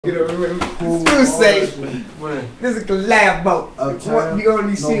You know what I mean? Still say, this is a collab boat. You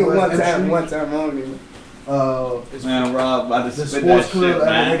only see it one time only. Man, Rob, I just the spit sports that club, shit,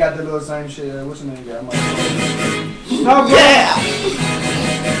 man. they got the little same shit. What's your name, guy? Yeah!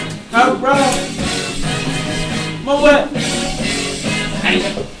 How, bro? What?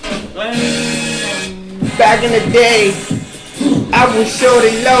 Back in the day, I was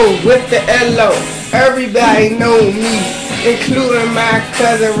shorty low with the LO. Everybody know me, including my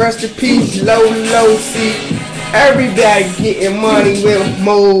cousin, rest in peace, low C. Everybody getting money with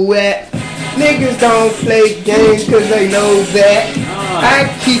Mo wet. Niggas don't play games cause they know that. I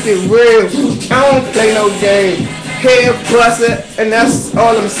keep it real, I don't play no game. Head buster, and that's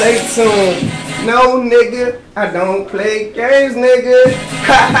all I'm saying to him. No nigga, I don't play games, nigga.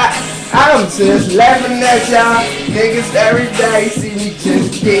 I'm just laughing at y'all niggas every day. See me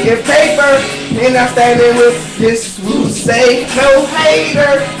just getting paper, and I'm standing with this who say no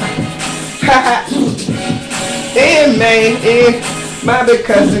hater. And man, and my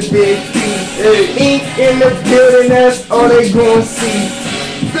because of big ink in the building, that's all they gon' see.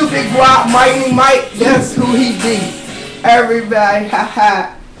 Stupid guap, Mighty Mike, that's who he be. Everybody,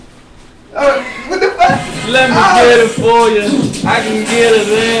 what the fuck? Let me get it for you. I can get it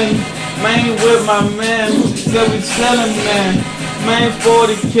in. Man with my man, so we chillin', man. Man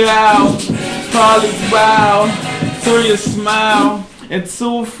 40 cal, probably bow to your smile and to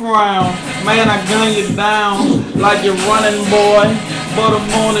a frown. Man, I gun you down like you're running, boy. But I'm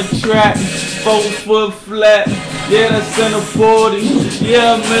on the track, 4 foot flat. Yeah, that's in the 40.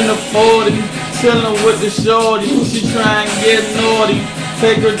 Yeah, I'm in the 40. Chillin' with the shorty. She try and get naughty.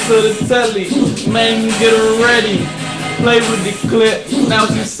 Take her to the telly. Man, get her ready. Play with the clip. Now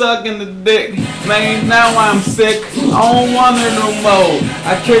she sucking the dick. Man, now I'm sick. I don't want her no more.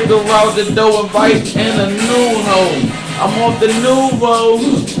 I kick her out the door and bite in a new hole. I'm off the nouveau,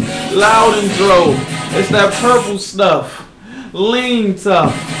 loud and drove. It's that purple stuff, lean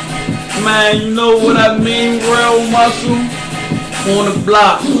tough. Man, you know what I mean, real muscle. On the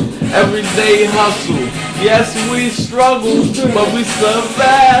block, everyday hustle. Yes, we struggle, but we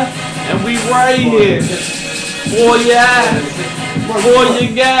survive, and we right here. For your ass, for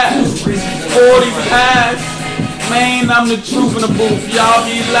your gas, 40 pass. Man, I'm the truth in the booth, y'all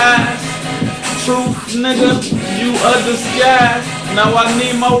be lies. Truth, nigga, you a disguise. Now I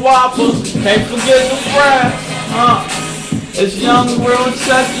need my whopper, can't forget the fries. It's young real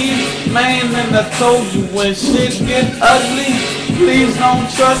Chucky, man, and I told you when shit get ugly, please don't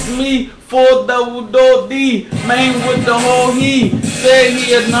trust me. 4 double door D, man with the whole he, said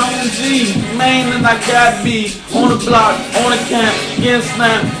he a known G, man, and I got B, on the block, on the camp, getting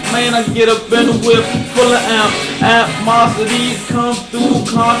snapped, man, I get up in the whip, full of amp monster, these come through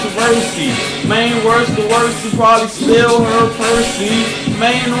controversy, man, worse to worse, you probably steal her Percy,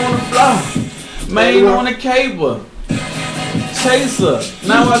 man on the block, man on the cable, chaser,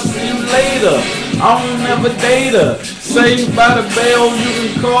 now I see you later. I don't never date her. Saved by the bell, you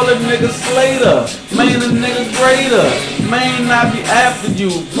can call a nigga Slater. Man, a nigga greater. Man, I be after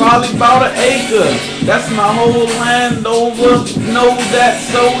you. Probably about an acre. That's my whole land over. Know that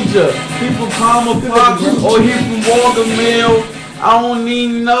soldier. People call him a pop or he from Walker Mill. I don't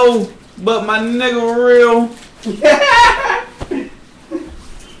even know, but my nigga real.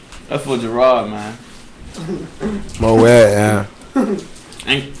 That's for Gerard, man. Mo yeah.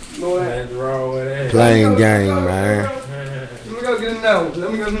 What's wrong with that? Playing game, man. Let me go get a no. Let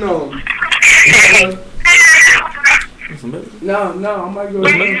me go know. No, I might go.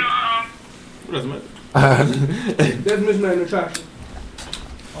 What is it? That's misnamed attraction.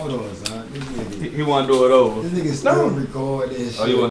 Hold on, son. He want to do it over. This nigga still record this shit.